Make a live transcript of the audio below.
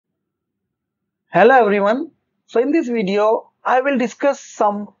Hello everyone. So in this video, I will discuss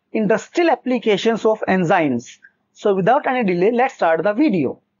some industrial applications of enzymes. So without any delay, let's start the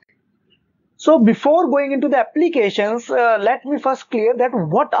video. So before going into the applications, let me first clear that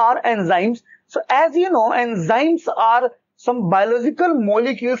what are enzymes. So as you know, enzymes are some biological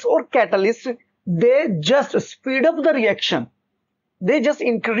molecules or catalysts. They just speed up the reaction. They just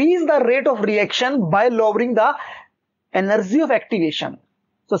increase the rate of reaction by lowering the energy of activation.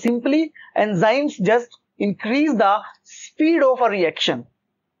 So simply enzymes just increase the speed of a reaction.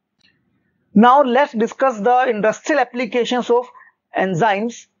 Now let's discuss the industrial applications of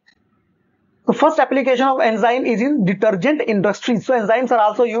enzymes. The first application of enzyme is in detergent industry. So enzymes are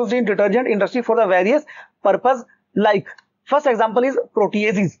also used in detergent industry for the various purpose, like first example is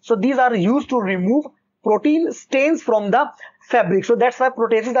proteases. So these are used to remove protein stains from the fabric. So that's why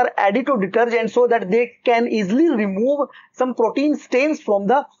proteases are added to detergent so that they can easily remove some protein stains from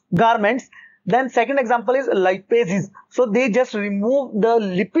the garments. Then second example is lipases. So they just remove the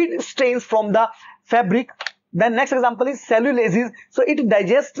lipid stains from the fabric. Then next example is cellulases. So it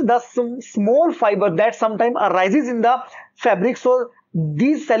digests the small fiber that sometimes arises in the fabric. So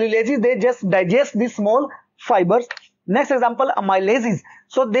these cellulases, they just digest these small fibers. Next example, amylases.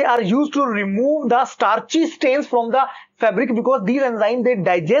 So they are used to remove the starchy stains from the fabric because these enzymes, they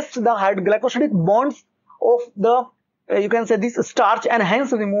digest the glycosidic bonds of the you can say this starch and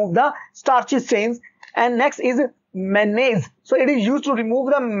hence remove the starchy stains. And next is mayonnaise. So it is used to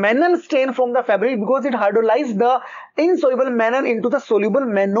remove the mannose stain from the fabric because it hydrolyzes the insoluble mannan into the soluble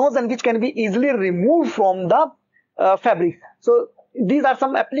mannose, and which can be easily removed from the fabric. So these are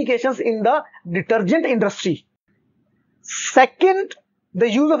some applications in the detergent industry. Second, the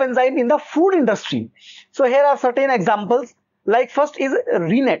use of enzyme in the food industry. So here are certain examples, like first is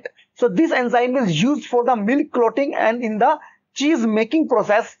rennet. So this enzyme is used for the milk clotting and in the cheese making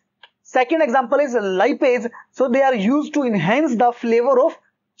process. Second example is lipase. So they are used to enhance the flavor of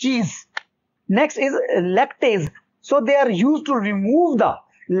cheese. Next is lactase. So they are used to remove the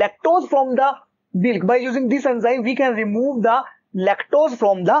lactose from the milk. By using this enzyme, we can remove the lactose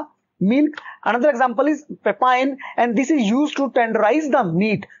from the milk. Another example is pepine, and this is used to tenderize the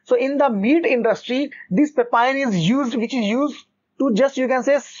meat. So in the meat industry, this pepine is used, which is used to just, you can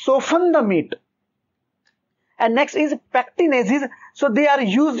say, soften the meat. And next is pectinases. So they are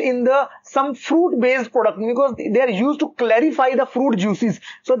used in the some fruit based product because they are used to clarify the fruit juices.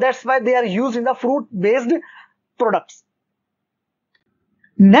 So that's why they are used in the fruit based products.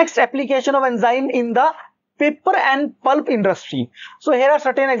 Next application of enzyme in the paper and pulp industry. So here are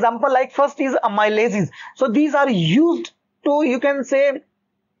certain examples, like first is amylases. So these are used to, you can say,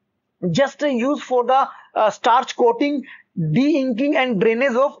 just used for the starch coating, de-inking and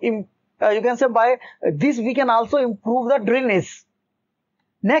drainage of you can say by this we can also improve the drainage.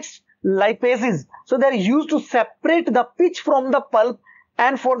 Next, lipases. So they are used to separate the pitch from the pulp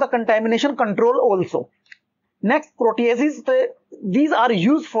and for the contamination control also. Next, proteases. These are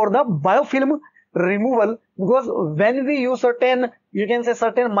used for the biofilm removal because when we use certain, you can say,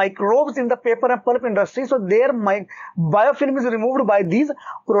 certain microbes in the paper and pulp industry, so their biofilm is removed by these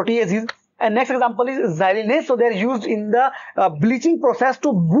proteases. And next example is xylenase. So they are used in the bleaching process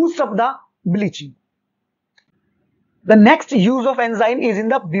to boost up the bleaching. The next use of enzyme is in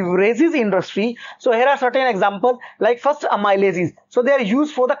the beverages industry. So here are certain examples, like first amylases. So they are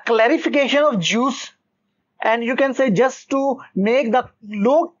used for the clarification of juice, and you can say just to make the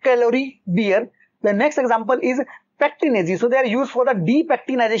low calorie beer. The next example is pectinases. So they are used for the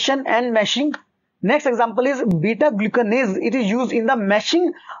depectinization and mashing. Next example is beta glucanase. It is used in the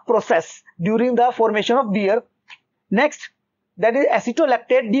mashing process during the formation of beer. Next, that is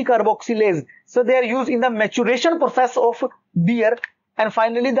acetolactate decarboxylase. So they are used in the maturation process of beer. And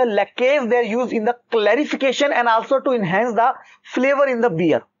finally, the lactase, they are used in the clarification and also to enhance the flavor in the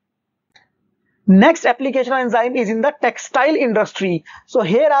beer. Next application of enzyme is in the textile industry. So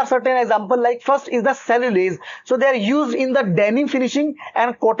here are certain examples, like first is the cellulase. So they are used in the denim finishing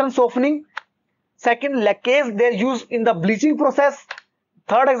and cotton softening. Second, lactase, they are used in the bleaching process.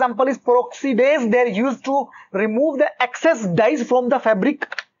 Third example is peroxidase. They are used to remove the excess dyes from the fabric.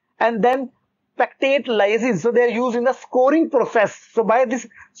 And then pectate lysis. So they are used in the scoring process. So by this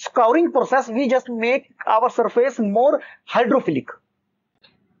scouring process, we just make our surface more hydrophilic.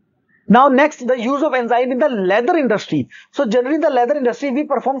 Now next, the use of enzyme in the leather industry. So generally in the leather industry, we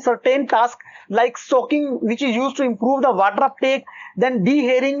perform certain tasks like soaking, which is used to improve the water uptake. Then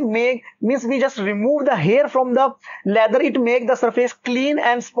dehairing means we just remove the hair from the leather. It makes the surface clean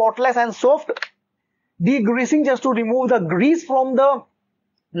and spotless and soft. Degreasing, just to remove the grease from the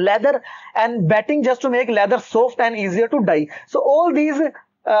leather. And batting, just to make leather soft and easier to dye. So all these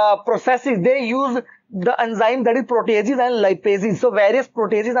processes, they use the enzyme, that is proteases and lipases. So various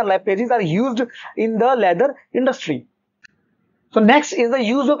proteases and lipases are used in the leather industry. So next is the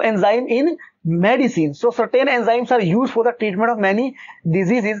use of enzyme in medicine. So certain enzymes are used for the treatment of many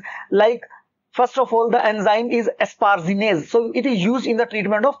diseases, like first of all, the enzyme is asparginase. So it is used in the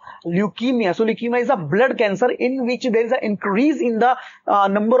treatment of leukemia. So leukemia is a blood cancer in which there is an increase in the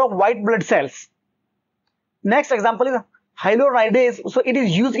number of white blood cells. Next example is hyaluronidase. So it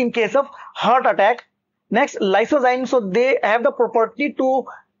is used in case of heart attack. Next, lysozyme. So they have the property to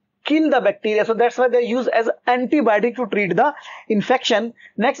kill the bacteria. So that's why they use as antibiotic to treat the infection.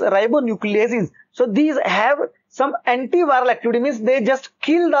 Next, ribonucleases. So these have some antiviral activity, means they just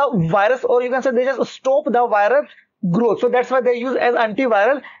kill the virus, or you can say they just stop the viral growth. So that's why they use as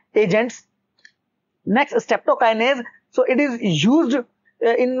antiviral agents. Next, streptokinase. So it is used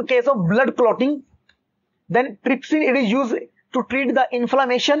in case of blood clotting. Then trypsin, it is used to treat the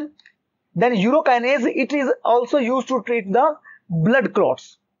inflammation. Then urokinase, it is also used to treat the blood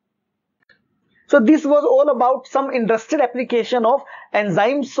clots. So this was all about some industrial application of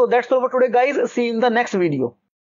enzymes. So that's all for today, guys. See you in the next video.